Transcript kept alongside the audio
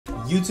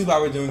YouTube,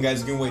 how we're doing,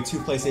 guys, giving away 2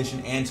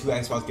 PlayStation and 2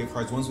 Xbox gift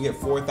cards once we get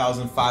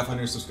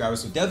 4,500 subscribers.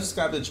 So definitely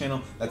subscribe to the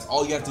channel. That's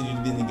all you have to do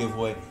to be in the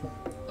giveaway.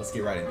 Let's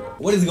get right into it.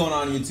 What is going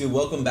on, YouTube?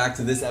 Welcome back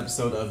to this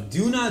episode of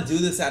Do Not Do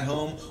This at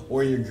Home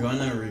or You're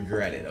Gonna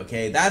Regret It,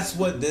 okay? That's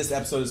what this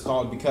episode is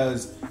called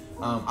because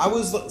I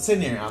was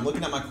sitting here, I'm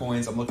looking at my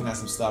coins, I'm looking at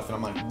some stuff, and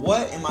I'm like,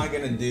 what am I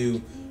gonna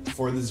do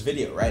for this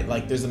video, right?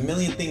 Like, there's a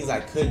million things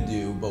I could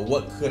do, but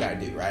what could I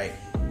do, right?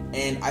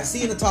 And I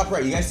see in the top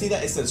right, you guys see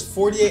that? It says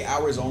 48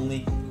 hours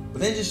only, but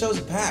then it just shows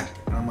a pack.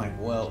 And I'm like,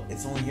 well,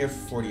 it's only here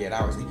for 48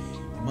 hours. It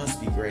must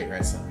be great,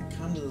 right? So I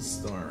come to the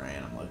store, right?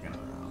 And I'm looking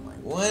around. I'm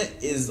like, what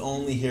is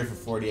only here for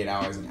 48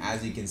 hours? And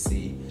as you can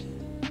see,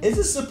 it's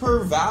a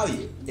superb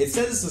value. It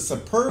says it's a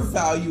superb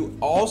value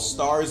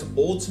All-Stars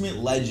Ultimate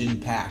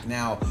Legend pack.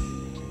 Now,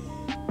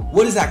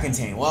 what does that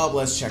contain? Well,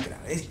 let's check it out.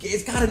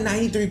 It's got a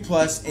 93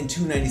 plus and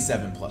 2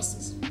 97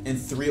 pluses and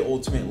 3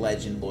 Ultimate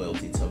Legend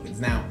loyalty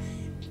tokens. Now,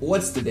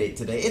 what's the date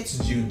today? It's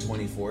June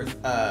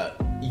 24th.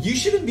 You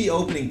shouldn't be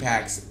opening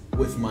packs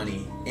with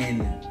money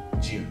in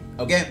June,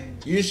 okay?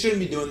 You just shouldn't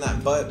be doing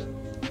that, but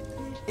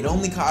it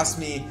only cost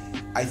me,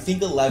 I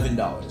think,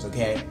 $11,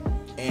 okay?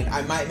 And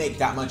I might make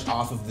that much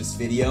off of this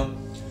video,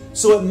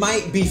 so it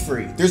might be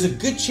free. There's a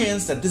good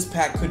chance that this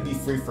pack could be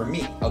free for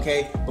me,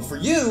 okay? But for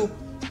you,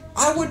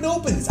 I wouldn't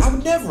open this. I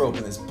would never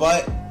open this,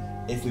 but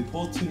if we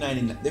pull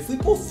 299, if we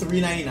pull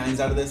 399s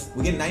out of this,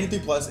 we get 93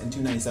 plus and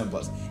 297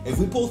 plus. If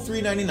we pull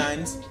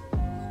 399s,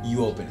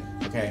 you open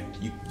it, okay?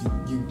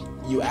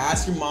 You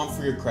ask your mom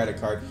for your credit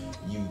card.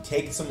 You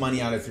take some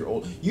money out if you're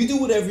old. You do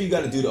whatever you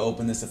got to do to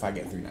open this. If I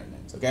get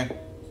 399s, okay?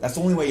 That's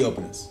the only way you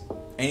open this.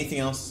 Anything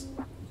else,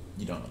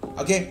 you don't open.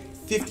 Okay,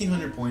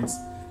 1,500 points.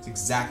 It's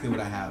exactly what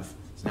I have.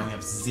 So now we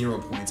have 0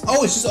 points.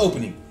 Oh, it's just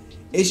opening.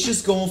 It's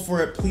just going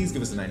for it. Please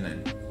give us a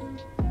 99.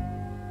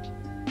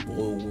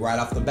 Well, right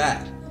off the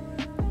bat.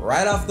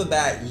 Right off the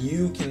bat,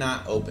 you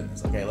cannot open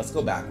this. Okay, let's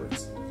go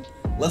backwards.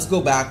 Let's go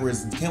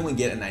backwards. Can we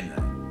get a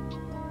 99?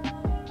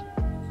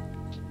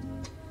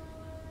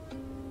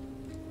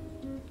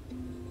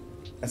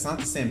 That's not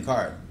the same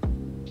card.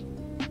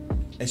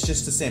 It's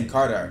just the same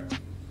card art.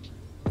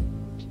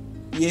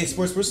 EA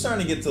Sports, we're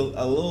starting to get a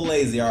little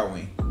lazy, aren't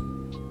we?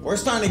 We're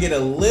starting to get a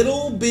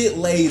little bit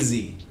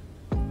lazy.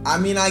 I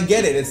mean, I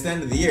get it. It's the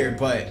end of the year,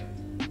 but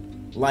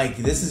like,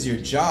 this is your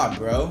job,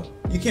 bro.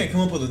 You can't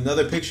come up with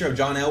another picture of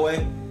John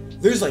Elway.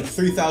 There's like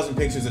 3,000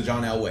 pictures of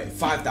John Elway,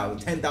 5,000,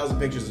 10,000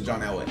 pictures of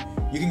John Elway.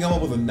 You can come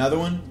up with another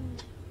one?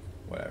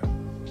 Whatever.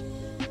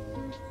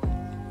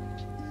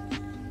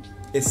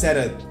 It said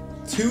a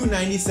 2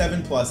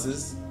 97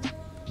 pluses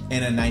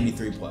and a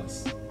 93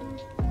 plus.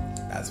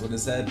 That's what it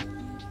said.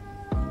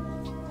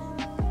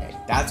 Okay,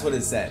 that's what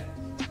it said.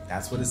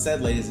 That's what it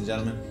said, ladies and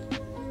gentlemen.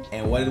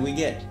 And what did we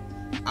get?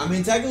 I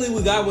mean, technically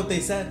we got what they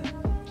said.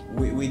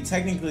 We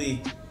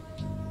technically...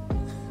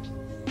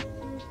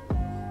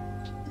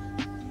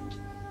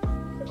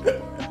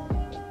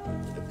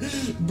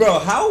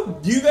 Bro,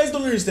 you guys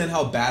don't understand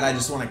how bad I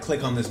just want to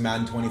click on this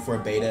Madden 24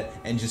 beta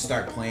and just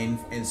start playing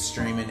and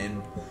streaming,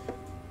 and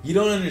you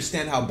don't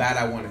understand how bad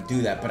I want to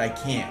do that, but I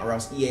can't, or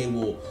else EA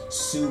will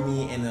sue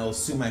me and they'll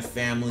sue my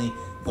family.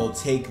 They'll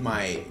take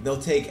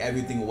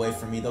everything away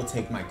from me. They'll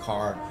take my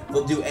car.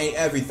 They'll do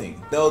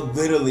everything. They'll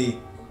literally,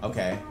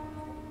 okay.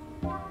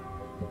 No.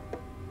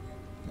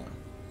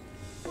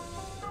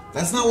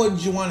 That's not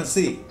what you want to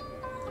see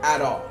at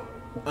all.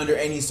 Under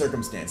any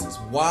circumstances.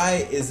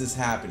 Why is this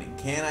happening?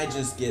 Can I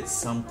just get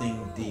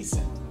something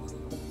decent?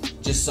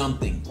 Just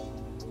something.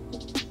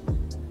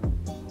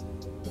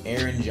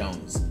 Aaron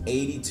Jones,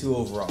 82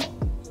 overall.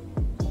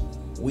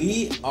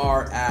 We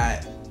are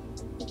at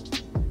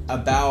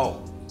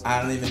about,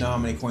 I don't even know how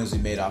many coins we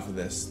made off of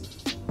this.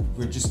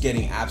 We're just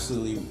getting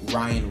absolutely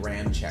Ryan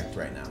Ram checked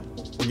right now.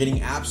 We're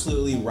getting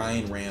absolutely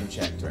Ryan Ram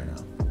checked right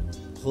now.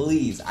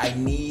 Please, I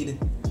need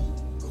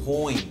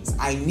coins.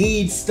 I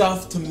need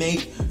stuff to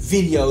make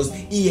videos.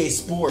 EA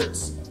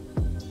Sports.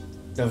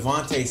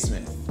 Devontae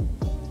Smith,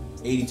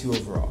 82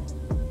 overall.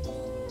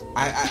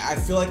 I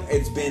feel like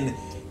it's been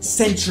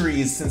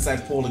centuries since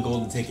I've pulled a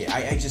golden ticket.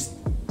 I just...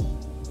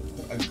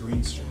 A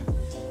green strat.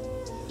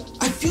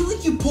 I feel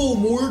like you pull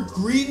more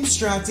green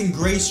strats and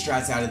gray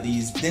strats out of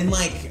these than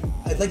like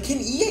can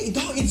EA...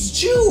 Dog, it's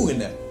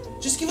June!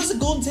 Just give us a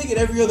golden ticket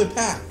every other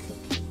pack.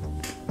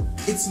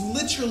 It's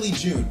literally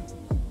June.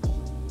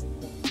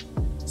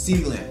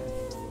 CeeDee Lamb.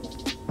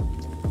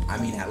 I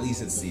mean, at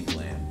least it's CeeDee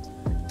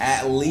Lamb.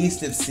 At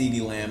least it's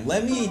CeeDee Lamb.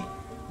 Let me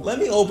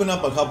open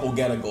up a couple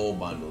get a gold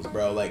bundles,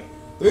 bro. Like,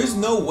 there's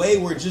no way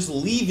we're just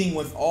leaving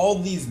with all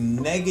these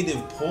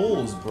negative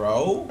pulls,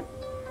 bro.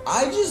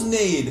 I just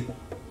made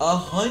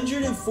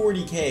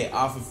 140K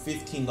off of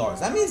 $15.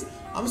 That means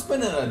I'm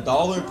spending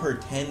 $1 per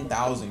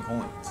 10,000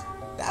 coins.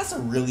 That's a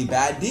really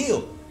bad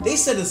deal. They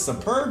said a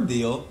superb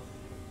deal.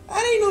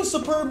 That ain't no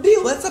superb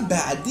deal. That's a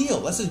bad deal.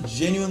 That's a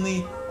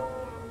genuinely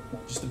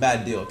just a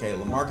bad deal. Okay,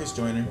 LaMarcus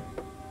Joyner.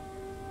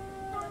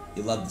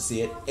 You love to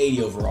see it.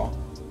 80 overall.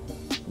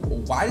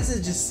 Why does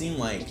it just seem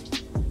like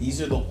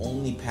these are the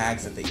only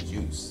packs that they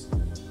juice?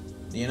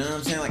 You know what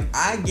I'm saying? Like,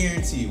 I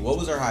guarantee you, what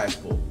was our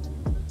highest pull?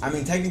 I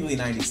mean, technically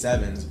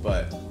 97s,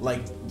 but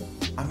like,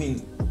 I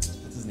mean, that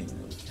doesn't even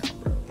really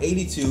count, bro.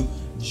 82,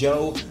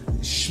 Joe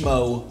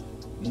Schmo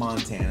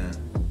Montana.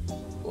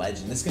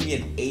 Legend. This is going to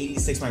be an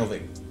 86 Michael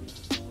Vick.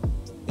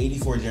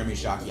 84 Jeremy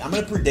Shockey. I'm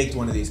going to predict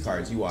one of these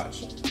cards. You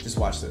watch. Just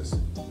watch this.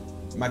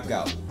 Mike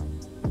Gallup.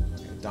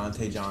 Okay,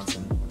 Dante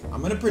Johnson. Okay.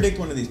 I'm going to predict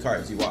one of these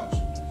cards. You watch.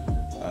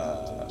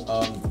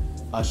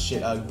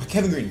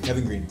 Kevin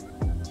Green.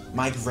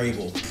 Mike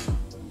Vrabel.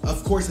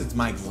 Of course it's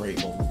Mike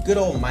Vrabel. Good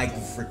old Mike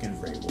freaking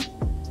Vrabel.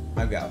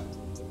 Mike Gallup.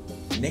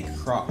 Nick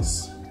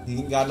Cross. He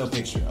ain't got no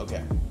picture.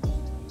 Okay.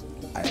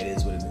 It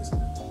is what it is.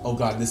 Oh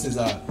god, this is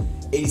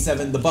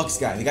 87, the Bucks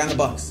guy. The guy in the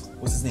Bucks.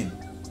 What's his name?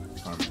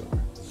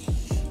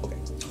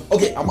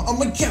 Okay, I'm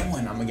gonna get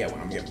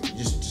one.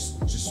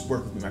 Just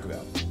work with me, Michael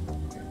Gallup.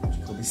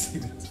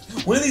 Okay,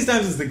 one of these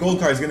times is the gold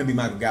card is gonna be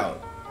Michael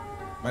Gallup.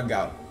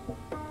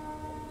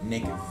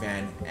 Nick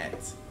Van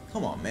Ette.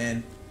 Come on,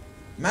 man.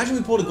 Imagine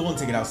we pulled a golden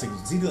ticket out. See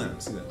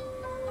that.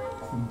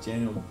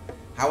 Daniel.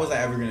 How was I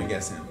ever gonna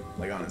guess him?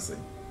 Like, honestly.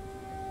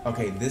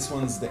 Okay, this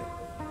one's the.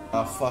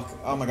 Fuck.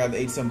 Oh my god, the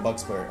 87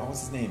 Bucks player. Oh,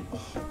 what's his name? Oh,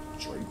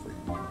 Drake.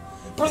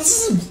 Bro,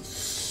 this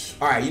is.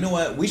 Alright, you know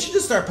what? We should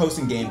just start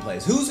posting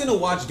gameplays. Who's gonna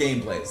watch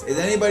gameplays? Is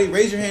anybody?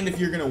 Raise your hand if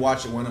you're gonna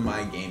watch one of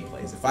my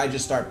gameplays. If I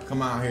just start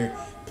come out here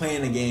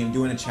playing a game,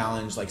 doing a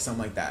challenge, like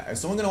something like that. Is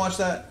someone gonna watch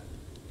that?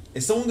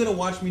 Is someone gonna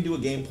watch me do a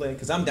gameplay?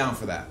 Because I'm down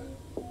for that.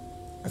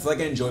 I feel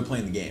like I enjoy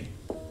playing the game.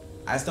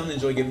 I just don't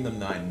enjoy giving them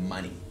my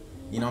money.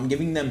 You know, I'm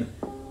giving them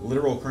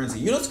literal currency.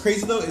 You know what's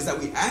crazy though is that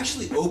we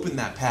actually opened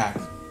that pack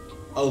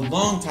a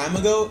long time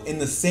ago, and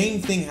the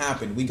same thing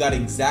happened. We got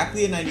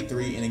exactly a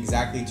 93 and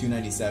exactly 2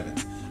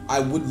 97s. I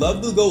would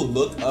love to go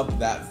look up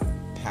that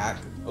pack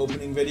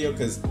opening video,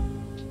 because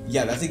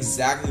yeah, that's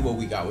exactly what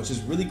we got, which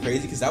is really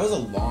crazy because that was a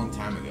long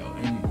time ago.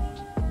 And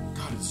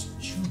god, it's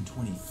June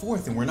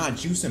 24th and we're not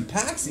juicing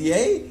packs,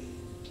 yay?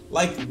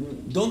 Like,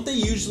 don't they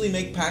usually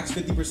make packs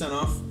 50%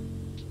 off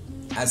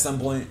at some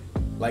point?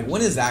 Like,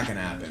 when is that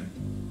gonna happen?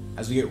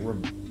 As we get, bro,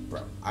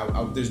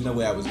 there's no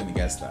way I was gonna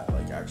guess that,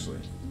 like, actually.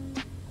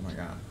 Oh my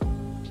god.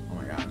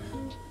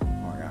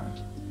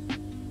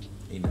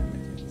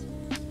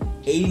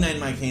 89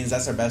 Mike Haynes,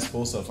 that's our best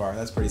pull so far.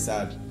 That's pretty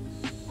sad.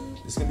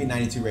 This is gonna be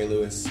 92 Ray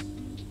Lewis.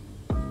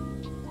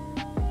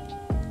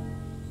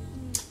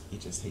 You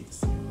just hate to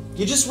see it.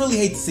 You just really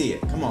hate to see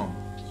it. Come on.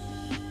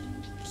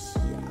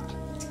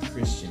 Yeah,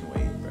 Christian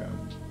Wade, bro.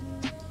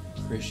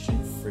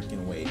 Christian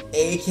freaking Wade,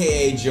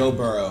 aka Joe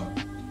Burrow.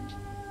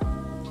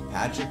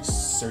 Patrick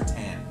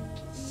Surtain.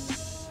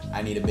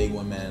 I need a big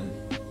one, man.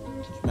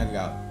 Michael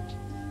Gallup.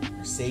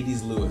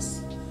 Mercedes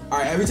Lewis.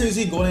 Alright, every time you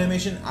see gold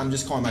animation, I'm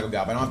just calling Michael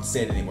Gallup. I don't have to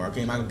say it anymore,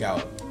 okay? Michael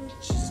Gallup.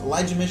 Jesus.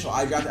 Elijah Mitchell,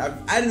 I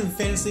added him in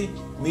fantasy,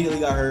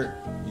 immediately got hurt.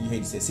 You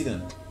hate to say it. See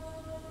them.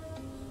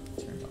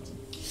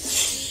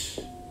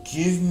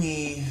 Give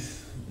me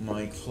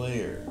my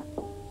player.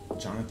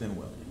 Jonathan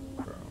Williams,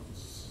 bro.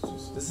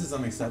 This is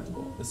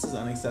unacceptable. This is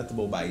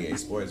unacceptable by EA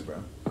Sports,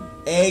 bro.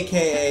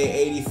 AKA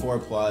 84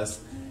 plus.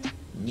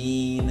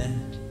 Mean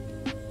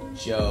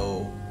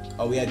Joe.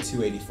 Oh, we had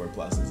two 84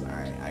 pluses.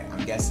 Alright,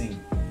 I'm guessing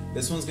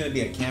this one's going to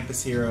be a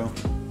campus hero,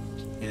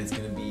 and it's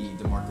going to be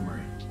DeMarco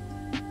Murray.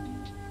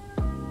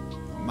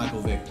 Michael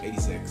Vick,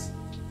 86.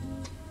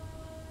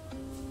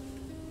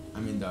 I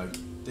mean, dog,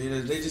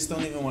 they just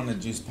don't even want to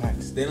juice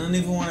packs. They don't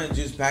even want to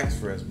juice packs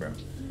for us, bro.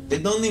 They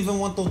don't even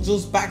want to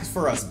juice packs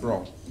for us,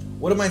 bro.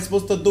 What am I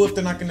supposed to do if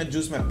they're not going to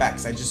juice my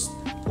packs?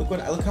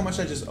 Look how much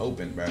I just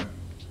opened, bro.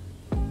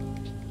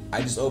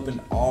 I just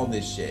opened all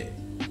this shit.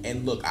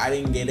 And look, I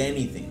didn't get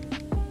anything.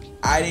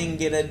 I didn't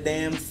get a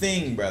damn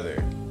thing,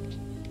 brother.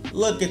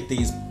 Look at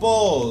these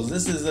balls.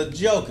 This is a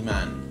joke,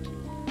 man.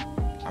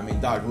 I mean,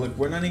 dog, look,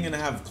 we're not even going to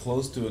have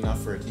close to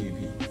enough for a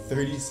TVP.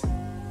 30s.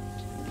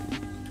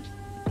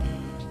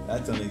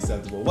 That's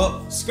unacceptable.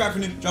 Well, subscribe for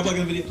new. Drop a like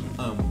on the video.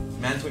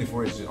 Madden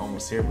 24 is just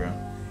almost here, bro.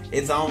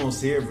 It's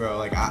almost here, bro.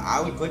 Like,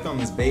 I would click on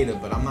this beta,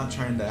 but I'm not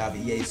trying to have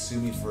EA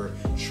sue me for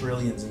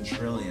trillions and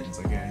trillions,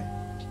 okay?